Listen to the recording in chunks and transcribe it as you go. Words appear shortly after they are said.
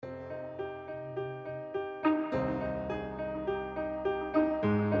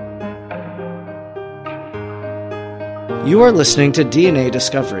You are listening to DNA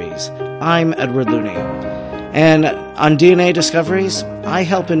Discoveries. I'm Edward Looney. And on DNA Discoveries, I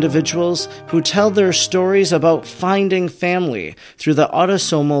help individuals who tell their stories about finding family through the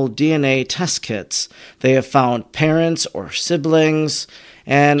autosomal DNA test kits. They have found parents or siblings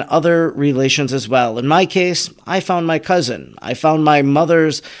and other relations as well. In my case, I found my cousin. I found my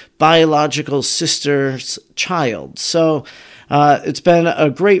mother's biological sister's child. So it's been a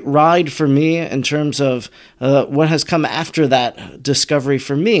great ride for me in terms of what has come after that discovery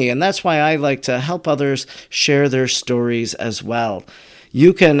for me. And that's why I like to help others share their stories as well.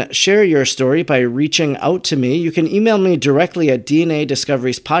 You can share your story by reaching out to me. You can email me directly at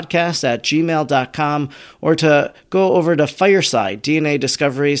dnadiscoveriespodcast@gmail.com or to go over to Fireside,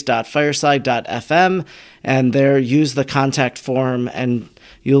 dnadiscoveries.fireside.fm, and there use the contact form and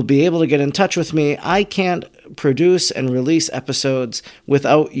you'll be able to get in touch with me. I can't produce and release episodes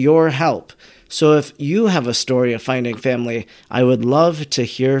without your help. So if you have a story of finding family, I would love to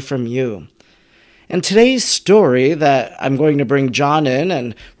hear from you. And today's story that I'm going to bring John in,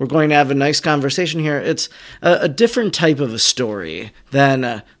 and we're going to have a nice conversation here, it's a different type of a story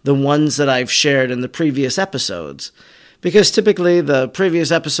than the ones that I've shared in the previous episodes. Because typically the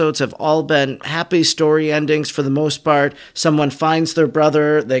previous episodes have all been happy story endings for the most part. Someone finds their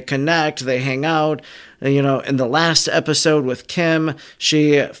brother, they connect, they hang out. You know, in the last episode with Kim,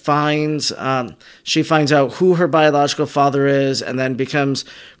 she finds out who her biological father is, and then becomes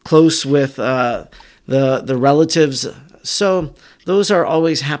close with the relatives. So those are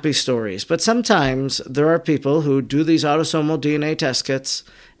always happy stories. But sometimes there are people who do these autosomal DNA test kits,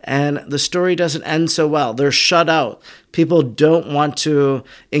 and the story doesn't end so well. They're shut out. People don't want to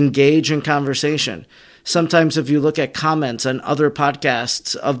engage in conversation. Sometimes if you look at comments on other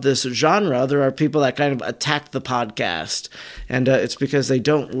podcasts of this genre, there are people that kind of attack the podcast. And it's because they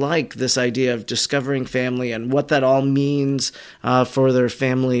don't like this idea of discovering family and what that all means for their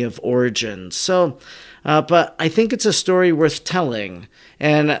family of origin. So, but I think it's a story worth telling.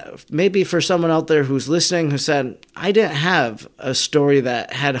 And maybe for someone out there who's listening who said, I didn't have a story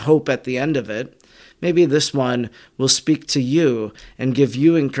that had hope at the end of it, maybe this one will speak to you and give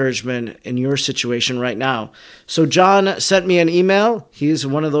you encouragement in your situation right now. So John sent me an email. He's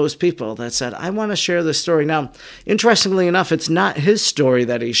one of those people that said, I want to share this story. Now, interestingly enough, it's not his story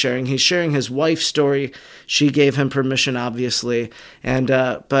that he's sharing. He's sharing his wife's story. She gave him permission, obviously, and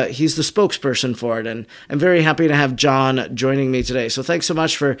but he's the spokesperson for it. And I'm very happy to have John joining me today. So thanks so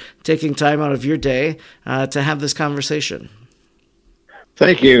much for taking time out of your day to have this conversation.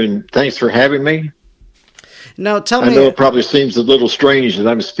 Thank you, and thanks for having me. Now, tell me. I know it probably seems a little strange that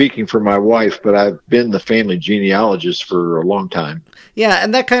I'm speaking for my wife, but I've been the family genealogist for a long time. Yeah,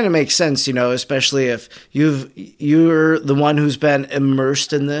 and that kind of makes sense, you know, especially if you're the one who's been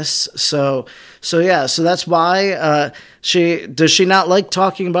immersed in this. So that's why does she not like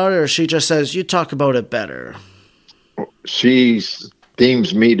talking about it, or she just says you talk about it better? She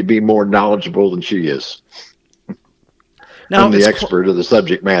deems me to be more knowledgeable than she is. Now, I'm the expert of the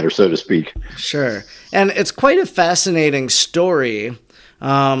subject matter, so to speak. Sure. And it's quite a fascinating story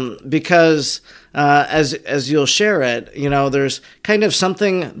because as you'll share it, you know, there's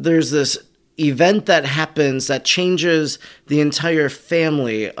this event that happens that changes the entire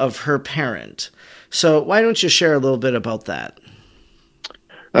family of her parent. So why don't you share a little bit about that?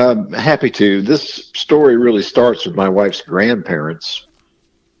 Happy to. This story really starts with my wife's grandparents,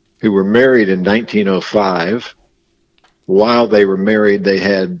 who were married in 1905. While they were married, they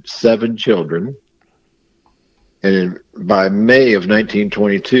had 7 children. And by May of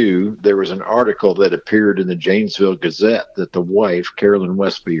 1922, there was an article that appeared in the Janesville Gazette that the wife, Carolyn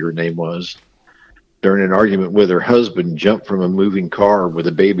Westby, her name was, during an argument with her husband, jumped from a moving car with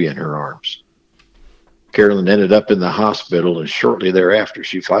a baby in her arms. Carolyn ended up in the hospital, and shortly thereafter,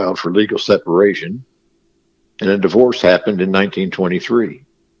 she filed for legal separation, and a divorce happened in 1923.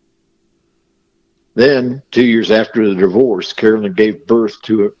 Then, 2 years after the divorce, Carolyn gave birth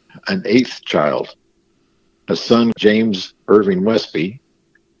to an 8th child, a son, James Irving Westby,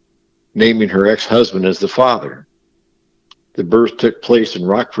 naming her ex-husband as the father. The birth took place in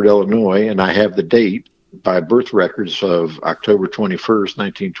Rockford, Illinois, and I have the date by birth records of October 21st,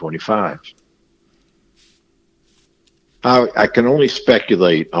 1925. I can only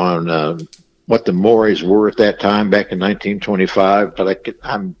speculate on what the mores were at that time back in 1925, but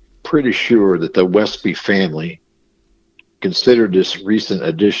I'm pretty sure that the Westby family considered this recent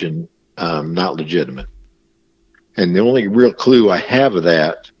addition not legitimate. And the only real clue I have of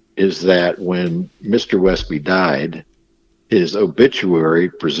that is that when Mr. Westby died, his obituary,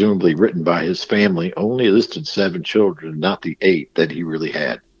 presumably written by his family, only listed 7 children, not the 8 that he really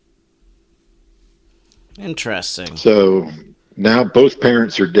had. Interesting. So now both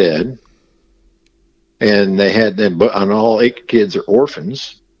parents are dead, and they had them, and all 8 kids are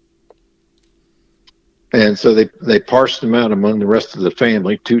orphans. And so they parsed them out among the rest of the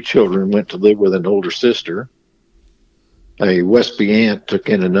family. 2 children went to live with an older sister. A Westby aunt took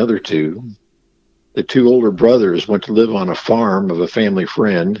in another 2. The 2 older brothers went to live on a farm of a family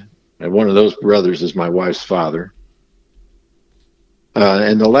friend, and one of those brothers is my wife's father.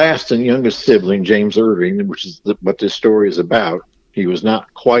 And the last and youngest sibling, James Irving, which is what this story is about, he was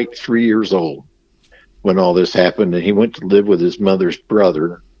not quite 3 years old when all this happened, and he went to live with his mother's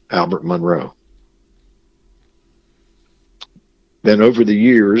brother, Albert Monroe. Then over the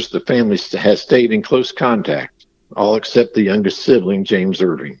years, the family has stayed in close contact, all except the youngest sibling, James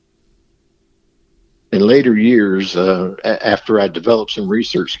Irving. In later years, after I developed some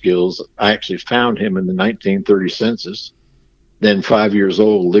research skills, I actually found him in the 1930 census, then 5 years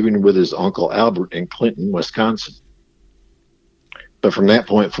old, living with his uncle Albert in Clinton, Wisconsin. But from that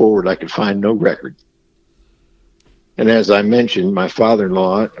point forward, I could find no record. And as I mentioned, my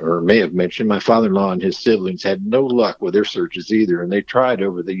father-in-law, or may have mentioned, my father-in-law and his siblings had no luck with their searches either, and they tried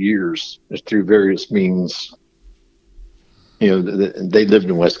over the years through various means. You know, they lived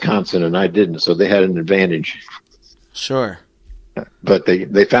in Wisconsin and I didn't, so they had an advantage. Sure. But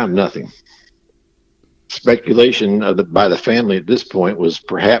they found nothing. Speculation by the family at this point was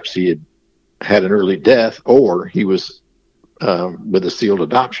perhaps he had an early death, or he was with a sealed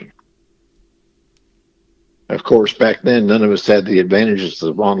adoption. Of course, back then, none of us had the advantages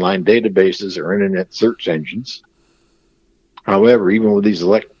of online databases or internet search engines. However, even with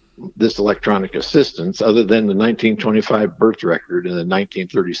this electronic assistance, other than the 1925 birth record and the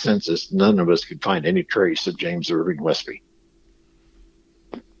 1930 census, none of us could find any trace of James Irving Westby.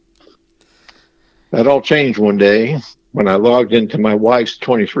 That all changed one day when I logged into my wife's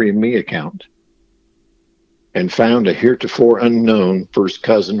 23andMe account and found a heretofore unknown first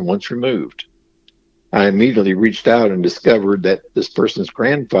cousin once removed. I immediately reached out and discovered that this person's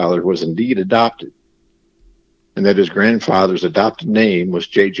grandfather was indeed adopted, and that his grandfather's adopted name was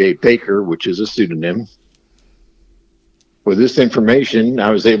J.J. Baker, which is a pseudonym. With this information, I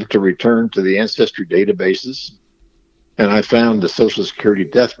was able to return to the ancestry databases, and I found the Social Security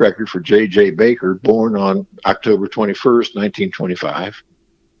death record for J.J. Baker, born on October 21st, 1925,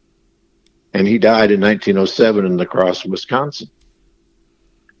 and he died in 1907 in La Crosse, Wisconsin.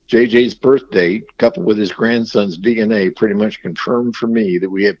 JJ's birth date, coupled with his grandson's DNA, pretty much confirmed for me that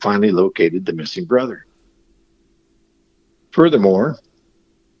we had finally located the missing brother. Furthermore,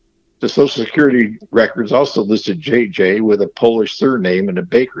 the Social Security records also listed JJ with a Polish surname and a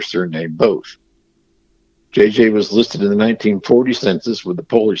Baker surname, both. JJ was listed in the 1940 census with the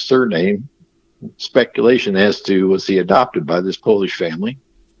Polish surname. Speculation as to was he adopted by this Polish family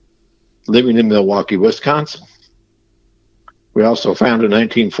living in Milwaukee, Wisconsin. We also found a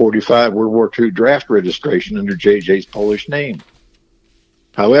 1945 World War II draft registration under JJ's Polish name.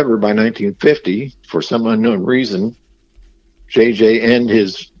 However, by 1950, for some unknown reason, JJ and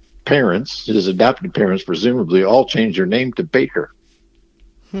his parents, his adopted parents presumably, all changed their name to Baker.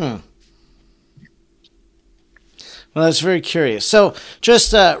 Well, that's very curious. So,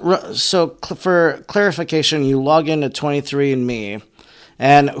 just for clarification, you log into 23andMe,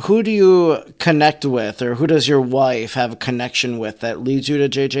 and who do you connect with, or who does your wife have a connection with that leads you to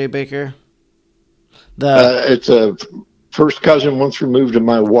J.J. Baker? It's a first cousin once removed of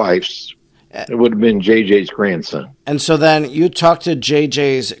my wife's. It would have been JJ's grandson. And so then you talk to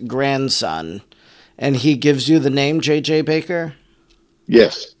JJ's grandson, and he gives you the name J.J. Baker?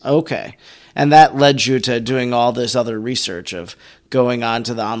 Yes. Okay. And that led you to doing all this other research of going on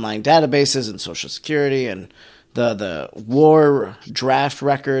to the online databases and Social Security and the war draft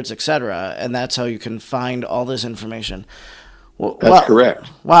records, etc. And that's how you can find all this information. That's correct.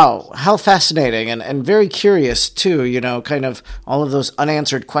 Wow, how fascinating and very curious too, you know, kind of all of those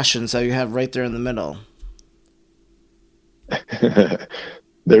unanswered questions that you have right there in the middle.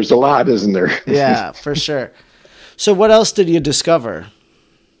 There's a lot, isn't there? Yeah, for sure. So what else did you discover?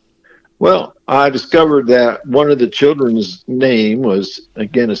 Well, I discovered that one of the children's name was,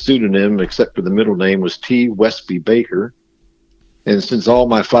 again, a pseudonym, except for the middle name was T. Westby Baker. And since all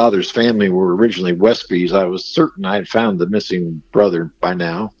my father's family were originally Westbys, I was certain I had found the missing brother by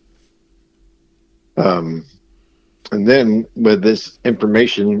now. And then with this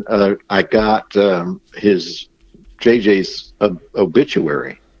information, I got his JJ's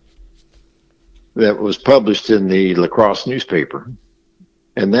obituary that was published in the La Crosse newspaper.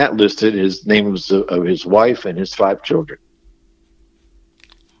 And that listed his names of his wife and his 5 children.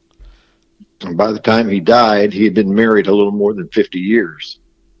 And by the time he died, he had been married a little more than 50 years.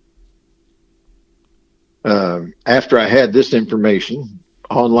 After I had this information,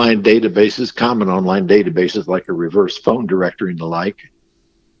 online databases, common online databases like a reverse phone directory and the like,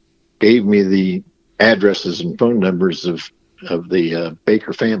 gave me the addresses and phone numbers of the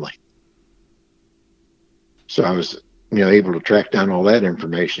Baker family. So I was, able to track down all that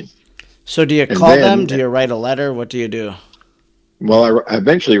information. So do you call them? Do you write a letter? What do you do? Well, I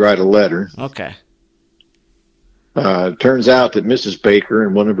eventually write a letter. Okay. It turns out that Mrs. Baker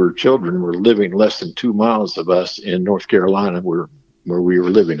and one of her children were living less than 2 miles of us in North Carolina, where we were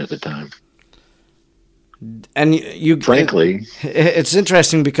living at the time. And frankly, it's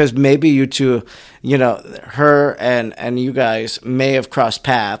interesting because maybe you two, her and you guys may have crossed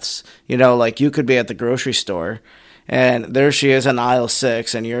paths. Like you could be at the grocery store, and there she is on aisle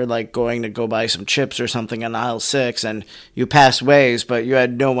 6, and you're like going to go buy some chips or something on aisle 6, and you pass ways, but you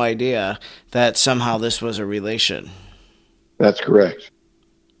had no idea that somehow this was a relation. That's correct.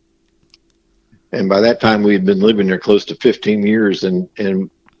 And by that time, we had been living there close to 15 years, and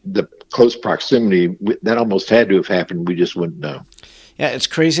the close proximity, that almost had to have happened. We just wouldn't know. Yeah, it's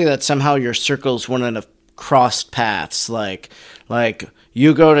crazy that somehow your circles wouldn't have crossed paths. Like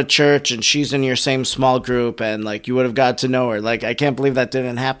you go to church and she's in your same small group, and like you would have got to know her. Like, I can't believe that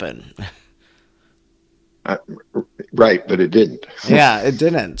didn't happen. Right, but it didn't. Yeah, it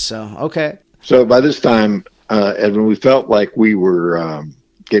didn't. So, okay. So by this time, Edwin, we felt like we were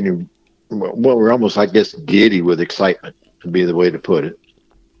getting, we're almost, I guess, giddy with excitement, would be the way to put it.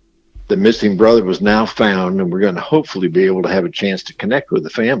 The missing brother was now found, and we're going to hopefully be able to have a chance to connect with the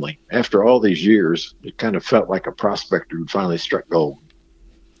family. After all these years, it kind of felt like a prospector who finally struck gold.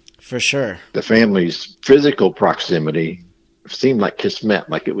 For sure. The family's physical proximity seemed like kismet,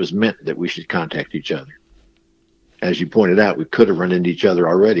 like it was meant that we should contact each other. As you pointed out, we could have run into each other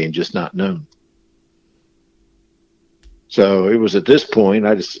already and just not known. So it was at this point,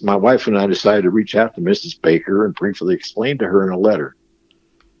 my wife and I decided to reach out to Mrs. Baker and briefly explain to her in a letter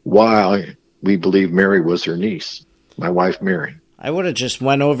why we believe Mary was her niece, my wife Mary. I would have just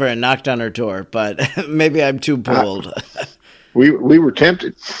went over and knocked on her door, but maybe I'm too bold. We were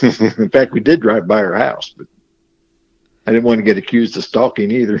tempted. In fact, we did drive by her house, but I didn't want to get accused of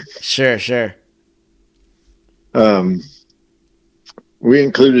stalking either. Sure. We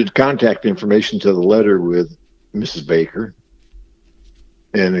included contact information to the letter with Mrs. Baker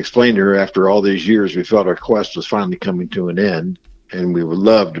and explained to her after all these years we felt our quest was finally coming to an end, and we would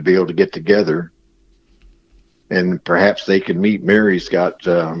love to be able to get together and perhaps they could meet. Mary's got,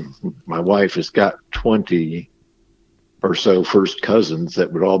 my wife has got 20 or so first cousins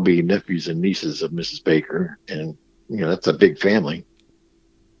that would all be nephews and nieces of Mrs. Baker. And, that's a big family.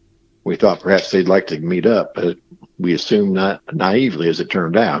 We thought perhaps they'd like to meet up, but we assumed, not naively as it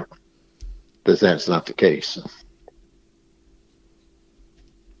turned out, that that's not the case.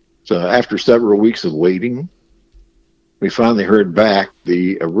 So after several weeks of waiting, we finally heard back.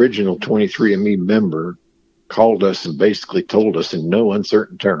 The original 23andMe member called us and basically told us in no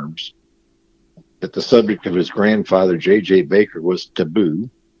uncertain terms that the subject of his grandfather, J.J. Baker, was taboo,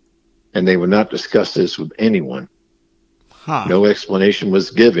 and they would not discuss this with anyone. Huh. No explanation was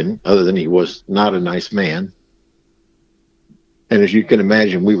given other than he was not a nice man. And as you can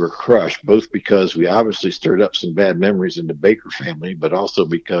imagine, we were crushed, both because we obviously stirred up some bad memories in the Baker family, but also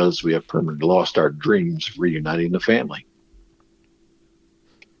because we have permanently lost our dreams of reuniting the family.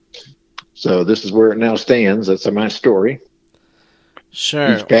 So this is where it now stands. That's my story.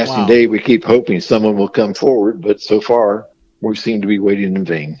 Sure. Each passing day, we keep hoping someone will come forward, but so far, we seem to be waiting in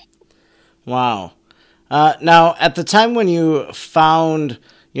vain. Wow. Now, at the time when you found,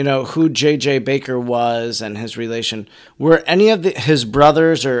 who J.J. Baker was and his relation, were any of his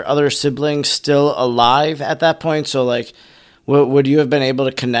brothers or other siblings still alive at that point? So, would you have been able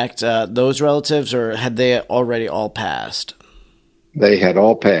to connect those relatives, or had they already all passed? They had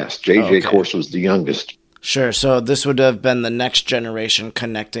all passed. J.J., of course, was the youngest. Sure. So this would have been the next generation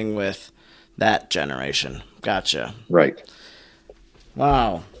connecting with that generation. Gotcha. Right.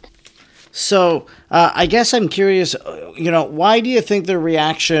 Wow. So I guess I'm curious, why do you think the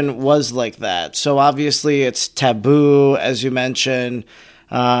reaction was like that? So obviously it's taboo, as you mentioned,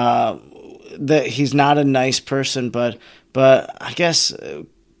 that he's not a nice person, but I guess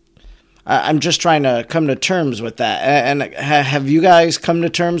I'm just trying to come to terms with that. And have you guys come to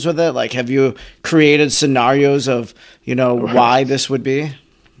terms with it? Like, have you created scenarios of, why this would be?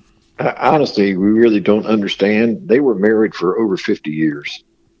 Honestly, we really don't understand. They were married for over 50 years.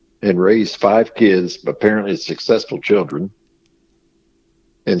 And raised 5 kids, apparently successful children.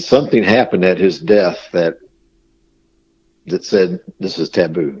 And something happened at his death that said this is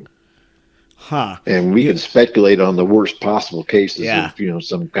taboo. Huh. And we can speculate on the worst possible cases Yeah. of,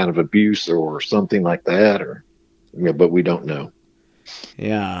 some kind of abuse or something like that, but we don't know.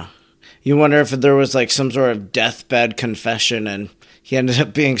 Yeah. You wonder if there was like some sort of deathbed confession and he ended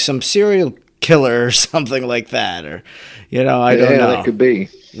up being some serial killer or something like that. Or, I don't know. Yeah, that could be.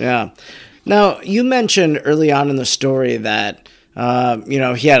 Yeah. Now, you mentioned early on in the story that,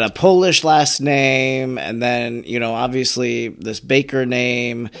 he had a Polish last name and then, obviously this Baker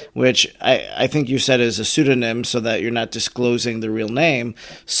name, which I think you said is a pseudonym so that you're not disclosing the real name.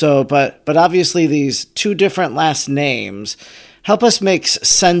 So, but obviously these two different last names, help us make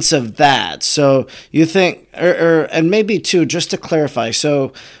sense of that. So you think, and maybe too, just to clarify.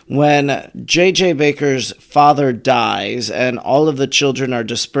 So when J.J. Baker's father dies and all of the children are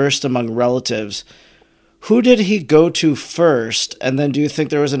dispersed among relatives, who did he go to first? And then do you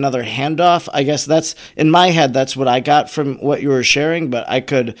think there was another handoff? I guess that's, in my head, that's what I got from what you were sharing, but I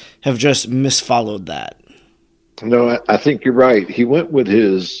could have just misfollowed that. No, I think you're right. He went with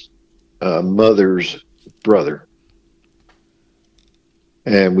his mother's brother.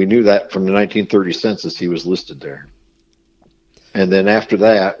 And we knew that from the 1930 census, he was listed there. And then after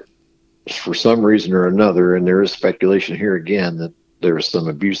that, for some reason or another, and there is speculation here again that there was some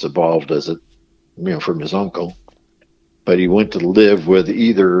abuse involved from his uncle, but he went to live with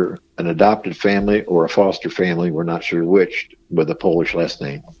either an adopted family or a foster family, we're not sure which, with a Polish last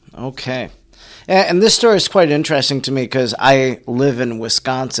name. Okay. And this story is quite interesting to me because I live in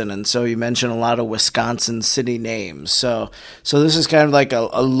Wisconsin, and so you mentioned a lot of Wisconsin city names. So this is kind of like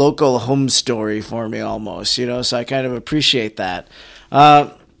a local home story for me almost, so I kind of appreciate that.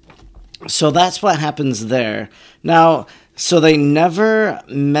 So that's what happens there. Now, so they never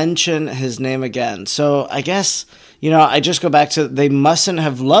mention his name again. So I guess, I just go back to they mustn't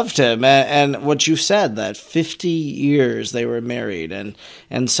have loved him. And what you said, that 50 years they were married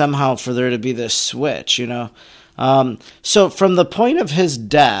and somehow for there to be this switch, So from the point of his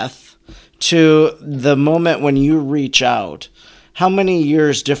death to the moment when you reach out, how many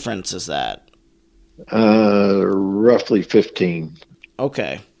years difference is that? Roughly 15.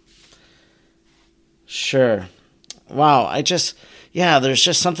 Okay. Sure. Wow. There's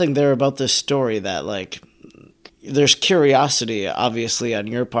just something there about this story that there's curiosity, obviously, on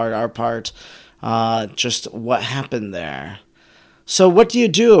your part, our part, just what happened there. So what do you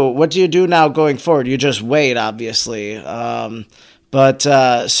do? What do you do now going forward? You just wait, obviously. So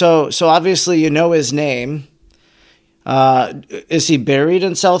obviously his name. Is he buried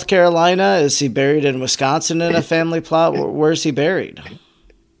in South Carolina? Is he buried in Wisconsin in a family plot? Where's he buried?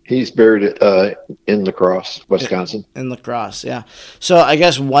 He's buried in La Crosse, Wisconsin. In La Crosse, yeah. So I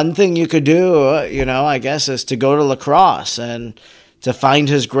guess one thing you could do, is to go to La Crosse and to find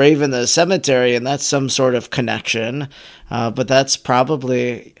his grave in the cemetery, and that's some sort of connection. But that's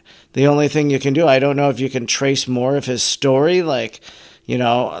probably the only thing you can do. I don't know if you can trace more of his story,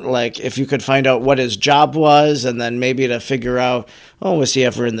 if you could find out what his job was, and then maybe to figure out, was he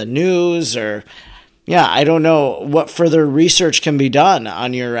ever in the news or... Yeah, I don't know what further research can be done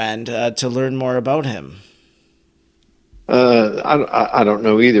on your end to learn more about him. I don't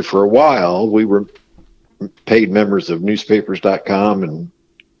know either. For a while, we were paid members of newspapers.com, and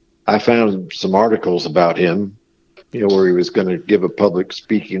I found some articles about him, where he was going to give a public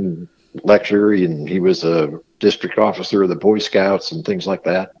speaking lecture, and he was a district officer of the Boy Scouts and things like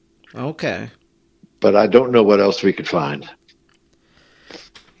that. Okay. But I don't know what else we could find.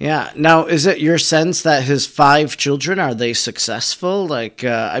 Yeah. Now, is it your sense that his 5 children, are they successful?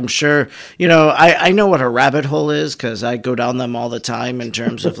 I'm sure, I know what a rabbit hole is because I go down them all the time in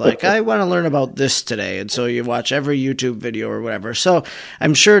terms of I want to learn about this today. And so you watch every YouTube video or whatever. So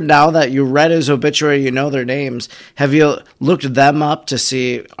I'm sure now that you read his obituary, you know their names. Have you looked them up to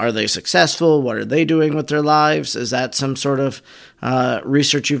see, are they successful? What are they doing with their lives? Is that some sort of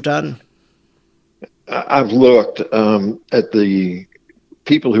research you've done? I've looked at the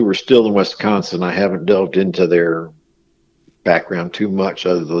people who were still in Wisconsin. I haven't delved into their background too much,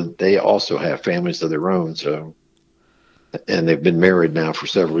 other than they also have families of their own. So, and they've been married now for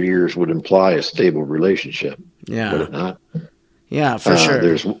several years, would imply a stable relationship. Yeah. Would it not? Yeah, for sure.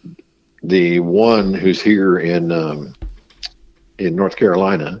 There's the one who's here in North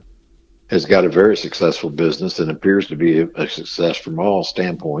Carolina has got a very successful business and appears to be a success from all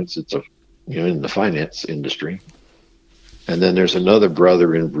standpoints. It's in the finance industry. And then there's another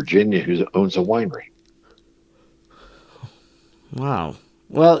brother in Virginia who owns a winery. Wow.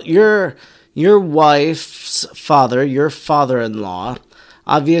 Well, your wife's father, your father-in-law,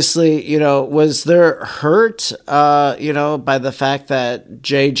 obviously, was there hurt, by the fact that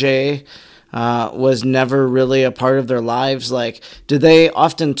JJ was never really a part of their lives? Like, did they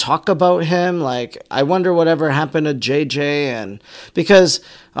often talk about him? Like, I wonder whatever happened to JJ, and because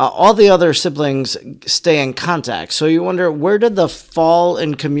all the other siblings stay in contact. So you wonder, where did the fall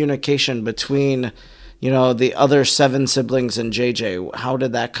in communication between, the other 7 siblings and JJ, how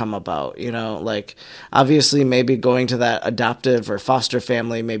did that come about? Like, obviously maybe going to that adoptive or foster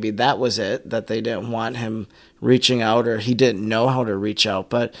family, maybe that was it, that they didn't want him reaching out, or he didn't know how to reach out.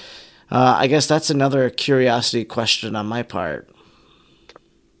 But I guess that's another curiosity question on my part.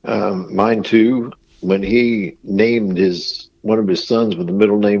 Mine too. When he named one of his sons with the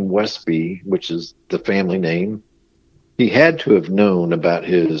middle name Westby, which is the family name, he had to have known about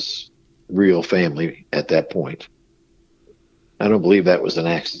his real family at that point. I don't believe that was an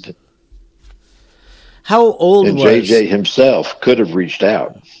accident. How old and was JJ himself could have reached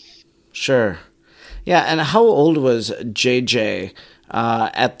out. Sure. Yeah, and how old was JJ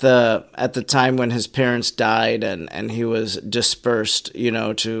at the time when his parents died and he was dispersed,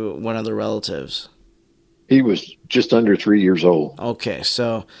 to one of the relatives? He was just under 3 years old. Okay,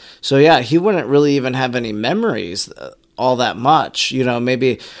 so yeah, he wouldn't really even have any memories all that much,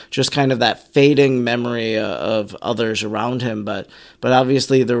 maybe just kind of that fading memory of others around him, but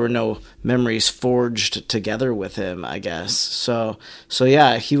obviously there were no memories forged together with him, I guess. So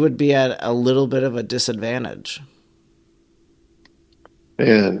yeah, he would be at a little bit of a disadvantage.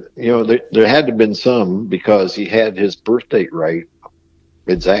 And, there had to have been some, because he had his birth date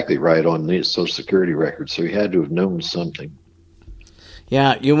exactly right on the Social Security record, so he had to have known something.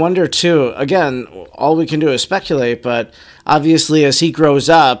 Yeah, you wonder too. Again, all we can do is speculate, but obviously as he grows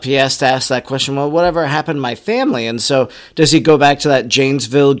up, he has to ask that question, well, whatever happened to my family? And so does he go back to that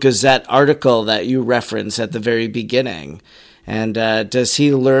Janesville Gazette article that you referenced at the very beginning? And does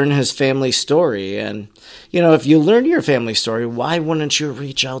he learn his family story? And, if you learn your family story, why wouldn't you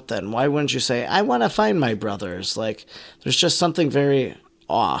reach out then? Why wouldn't you say, I want to find my brothers? Like, there's just something very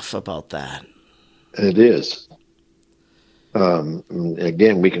off about that. It is.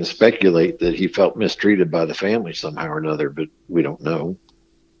 Again, we can speculate that he felt mistreated by the family somehow or another, but we don't know.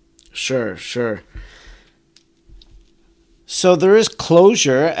 Sure. So there is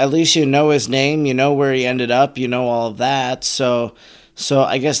closure. At least you know his name, you know where he ended up, you know all of that. So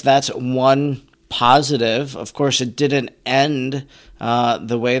I guess that's one positive. Of course, it didn't end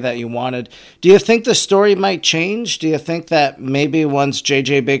the way that you wanted. Do you think the story might change? Do you think that maybe once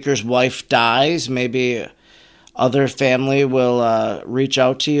J.J. Baker's wife dies, maybe other family will reach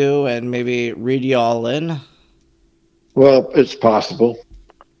out to you and maybe read you all in? Well, it's possible.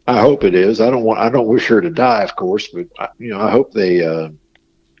 I hope it is. I don't wish her to die, of course, but I hope they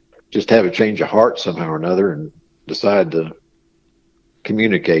just have a change of heart somehow or another and decide to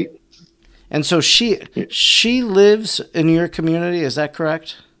communicate. And so she lives in your community, is that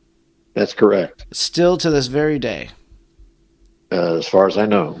correct? That's correct. Still to this very day? As far as I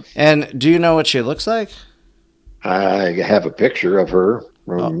know. And do you know what she looks like? I have a picture of her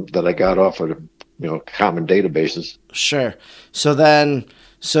that I got off of common databases. Sure.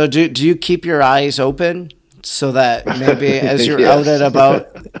 So do you keep your eyes open so that maybe as you're yes. out and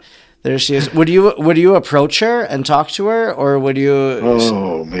about, there she is. Would you approach her and talk to her, or would you?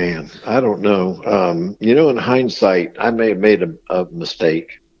 Oh man, I don't know. In hindsight, I may have made a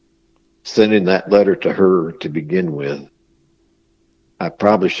mistake sending that letter to her to begin with. I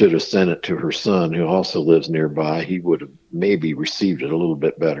probably should have sent it to her son, who also lives nearby. He would have maybe received it a little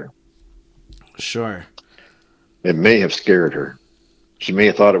bit better. Sure. It may have scared her. She may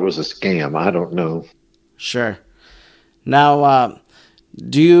have thought it was a scam. I don't know. Sure. Now,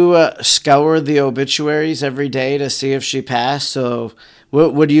 do you scour the obituaries every day to see if she passed? So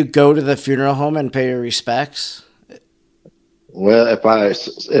would you go to the funeral home and pay your respects? Well,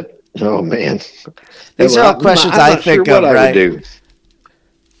 oh man. These are all questions I think of, right? I would do.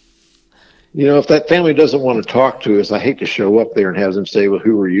 If that family doesn't want to talk to us, I hate to show up there and have them say, well,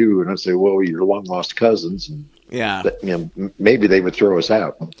 who are you? And I say, well, you're long lost cousins. And yeah. Maybe they would throw us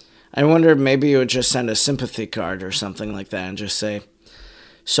out. I wonder, maybe you would just send a sympathy card or something like that and just say,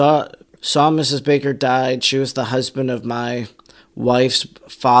 saw Mrs. Baker died. She was the husband of my wife's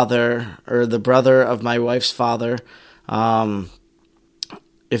father, or the brother of my wife's father.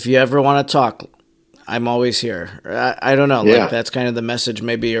 If you ever want to talk, I'm always here. I don't know. Yeah. Like, that's kind of the message.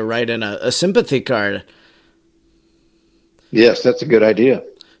 Maybe you're writing a sympathy card. Yes, that's a good idea.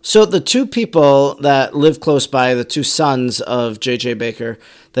 So the two people that live close by, the two sons of J.J. Baker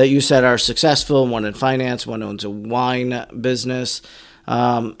that you said are successful, one in finance, one owns a wine business.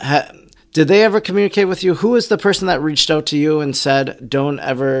 Did they ever communicate with you? Who was the person that reached out to you and said, don't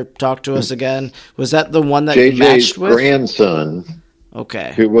ever talk to us again? Was that the one that you matched with? JJ's grandson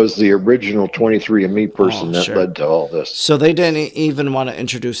Okay. who was the original 23andMe person Oh, that sure. led to all this. So they didn't even want to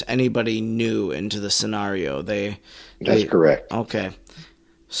introduce anybody new into the scenario. That's correct. Okay.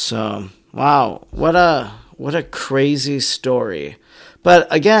 So, wow, what a crazy story. But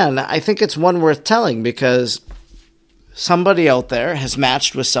again, I think it's one worth telling because somebody out there has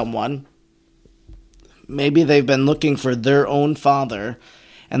matched with someone. Maybe they've been looking for their own father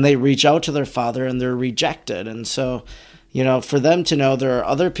and they reach out to their father and they're rejected. And so, for them to know there are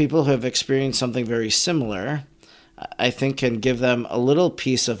other people who have experienced something very similar, I think can give them a little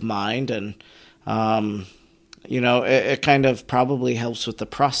peace of mind. And, it kind of probably helps with the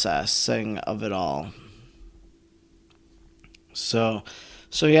processing of it all. So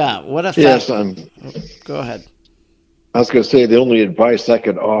yeah, what a Yes, Go ahead. I was going to say the only advice I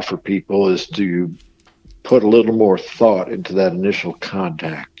could offer people is to put a little more thought into that initial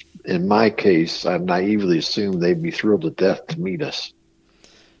contact. In my case, I naively assumed they'd be thrilled to death to meet us.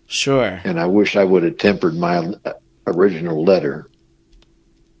 Sure. And I wish I would have tempered my original letter.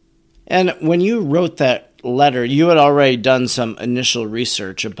 And when you wrote that letter, you had already done some initial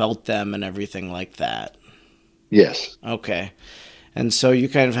research about them and everything like that. Yes. Okay. And so you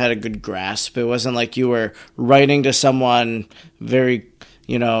kind of had a good grasp. It wasn't like you were writing to someone very,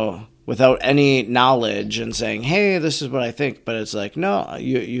 without any knowledge and saying, hey, this is what I think. But it's like, no,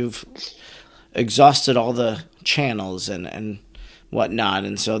 you've exhausted all the channels and whatnot.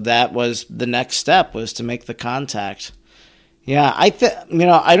 And so that was the next step, was to make the contact. Yeah, I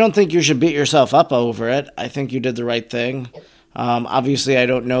don't think you should beat yourself up over it. I think you did the right thing. Obviously, I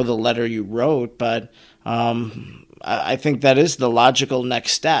don't know the letter you wrote, but I think that is the logical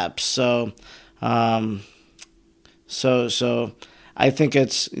next step. So I think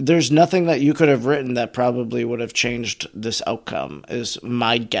there's nothing that you could have written that probably would have changed this outcome, is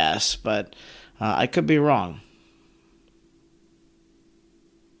my guess, but I could be wrong.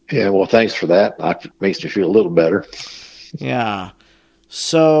 Yeah, well, thanks for that. That makes me feel a little better. Yeah.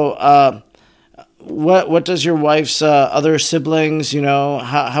 So, what does your wife's other siblings,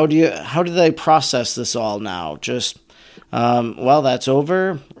 how do they process this all now? Just, that's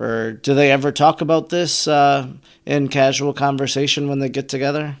over? Or do they ever talk about this in casual conversation when they get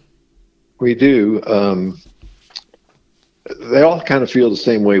together? We do. They all kind of feel the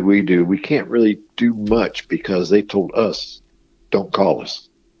same way we do. We can't really do much because they told us, don't call us,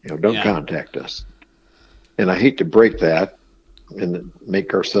 don't contact us. And I hate to break that and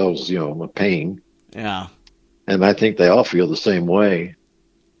make ourselves, a pain. Yeah. And I think they all feel the same way.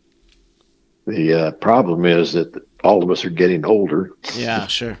 The problem is that all of us are getting older. Yeah,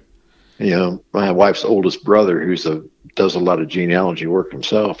 sure. My wife's oldest brother, does a lot of genealogy work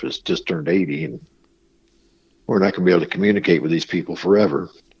himself, has just turned 80, and we're not going to be able to communicate with these people forever.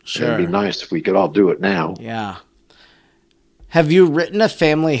 Sure. It'd be nice if we could all do it now. Yeah. Have you written a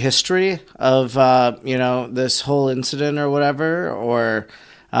family history of, this whole incident or whatever? Or,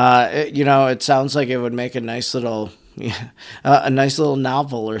 it sounds like it would make a nice little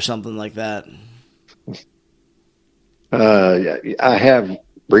novel or something like that. I have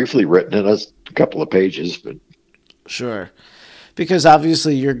briefly written it, a couple of pages, but. Sure. Because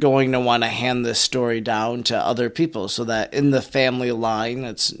obviously you're going to want to hand this story down to other people so that in the family line,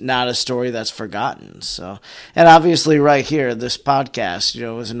 it's not a story that's forgotten. So, and obviously right here, this podcast,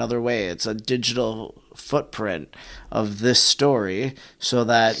 is another way. It's a digital footprint of this story so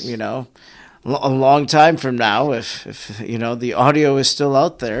that, a long time from now, if the audio is still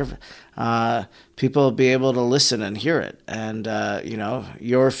out there, people will be able to listen and hear it. And,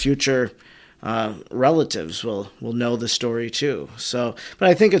 your future relatives will know the story too. So, but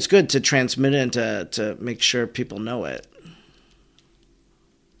I think it's good to transmit it and to make sure people know it.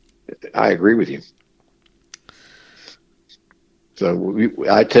 I agree with you. So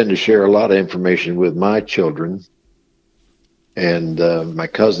I tend to share a lot of information with my children and my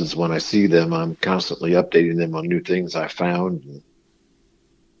cousins. When I see them, I'm constantly updating them on new things I found,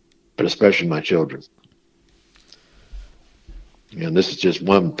 but especially my children. And this is just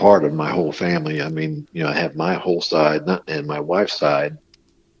one part of my whole family. I mean, I have my whole side, and my wife's side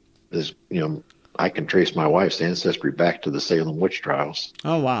is, I can trace my wife's ancestry back to the Salem witch trials.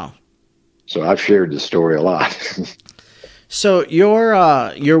 Oh, wow. So I've shared this story a lot. So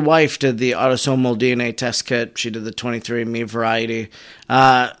your wife did the autosomal DNA test kit. She did the 23andMe variety.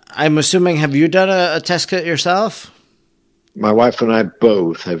 I'm assuming, have you done a test kit yourself? My wife and I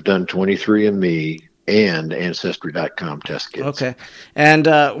both have done 23andMe and Ancestry.com test kits. Okay. And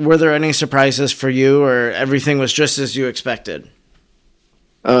were there any surprises for you, or everything was just as you expected?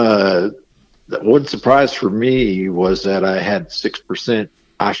 One surprise for me was that I had 6%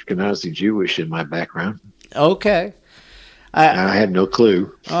 Ashkenazi Jewish in my background. Okay. I had no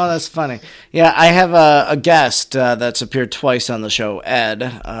clue. Oh, that's funny. Yeah, I have a guest that's appeared twice on the show, Ed.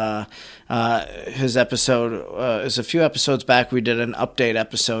 His episode is a few episodes back. We did an update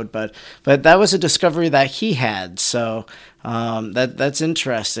episode, but that was a discovery that he had. So that's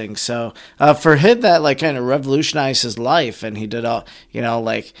interesting. So for him, that like kind of revolutionized his life, and he did all,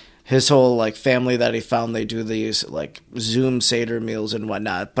 like his whole like family that he found, they do these like Zoom Seder meals and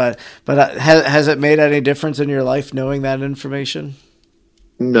whatnot. But has it made any difference in your life knowing that information?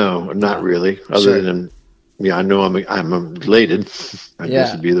 No, not really. Other than, I know I'm related. I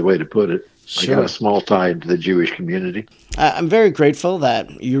guess would be the way to put it. Sure. I got a small tie to the Jewish community. I'm very grateful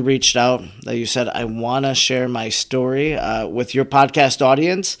that you reached out, that you said, I want to share my story with your podcast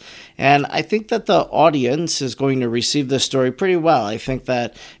audience. And I think that the audience is going to receive this story pretty well. I think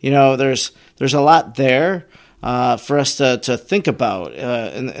that, there's a lot there for us to think about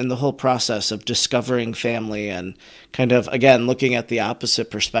in the whole process of discovering family and kind of, again, looking at the opposite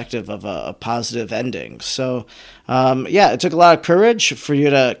perspective of a positive ending. So, it took a lot of courage for you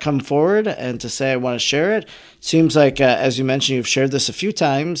to come forward and to say, I want to share it. Seems like, as you mentioned, you've shared this a few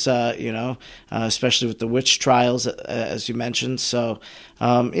times, especially with the witch trials, as you mentioned. So,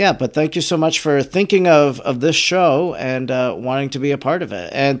 but thank you so much for thinking of this show and wanting to be a part of it.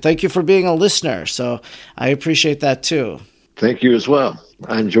 And thank you for being a listener. So I appreciate that too. Thank you as well.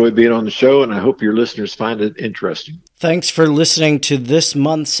 I enjoy being on the show, and I hope your listeners find it interesting. Thanks for listening to this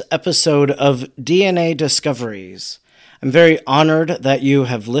month's episode of DNA Discoveries. I'm very honored that you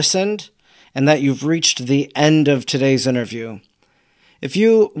have listened and that you've reached the end of today's interview. If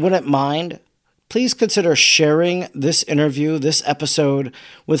you wouldn't mind, please consider sharing this interview, this episode,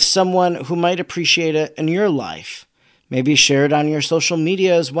 with someone who might appreciate it in your life. Maybe share it on your social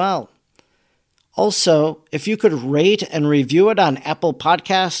media as well. Also, if you could rate and review it on Apple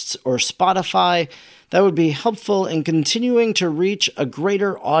Podcasts or Spotify, that would be helpful in continuing to reach a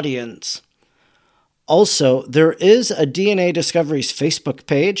greater audience. Also, there is a DNA Discoveries Facebook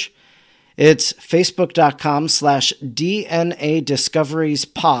page. It's facebook.com/DNA Discoveries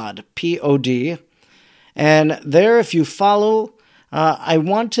Pod, P-O-D. And there, if you follow, I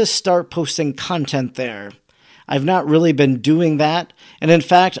want to start posting content there. I've not really been doing that. And in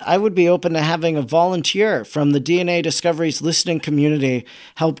fact, I would be open to having a volunteer from the DNA Discoveries listening community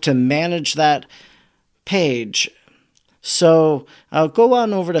help to manage that page. So go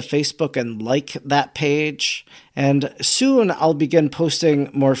on over to Facebook and like that page. And soon I'll begin posting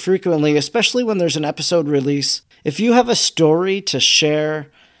more frequently, especially when there's an episode release. If you have a story to share,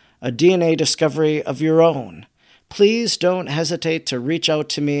 a DNA discovery of your own, please don't hesitate to reach out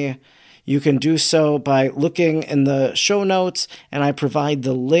to me. You can do so by looking in the show notes, and I provide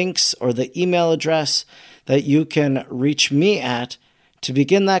the links or the email address that you can reach me at to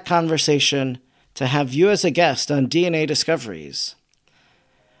begin that conversation, to have you as a guest on DNA Discoveries.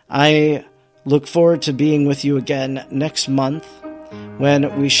 I look forward to being with you again next month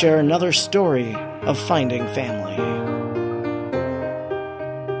when we share another story of finding family.